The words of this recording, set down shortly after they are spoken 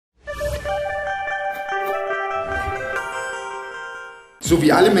So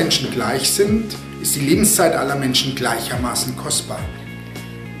wie alle Menschen gleich sind, ist die Lebenszeit aller Menschen gleichermaßen kostbar.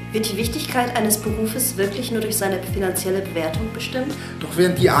 Wird die Wichtigkeit eines Berufes wirklich nur durch seine finanzielle Bewertung bestimmt? Doch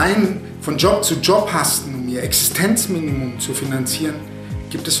während die einen von Job zu Job hasten, um ihr Existenzminimum zu finanzieren,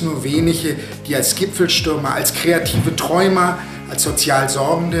 gibt es nur wenige, die als Gipfelstürmer, als kreative Träumer, als sozial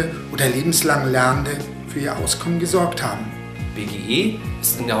Sorgende oder lebenslang Lernende für ihr Auskommen gesorgt haben. BGE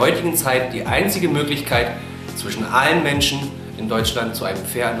ist in der heutigen Zeit die einzige Möglichkeit, zwischen allen Menschen in Deutschland zu einem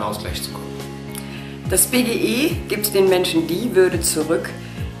fairen Ausgleich zu kommen. Das BGE gibt den Menschen die Würde zurück,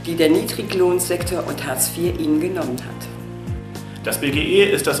 die der Niedriglohnsektor und Hartz IV ihnen genommen hat. Das BGE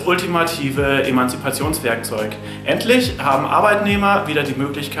ist das ultimative Emanzipationswerkzeug. Endlich haben Arbeitnehmer wieder die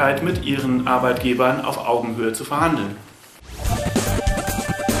Möglichkeit, mit ihren Arbeitgebern auf Augenhöhe zu verhandeln.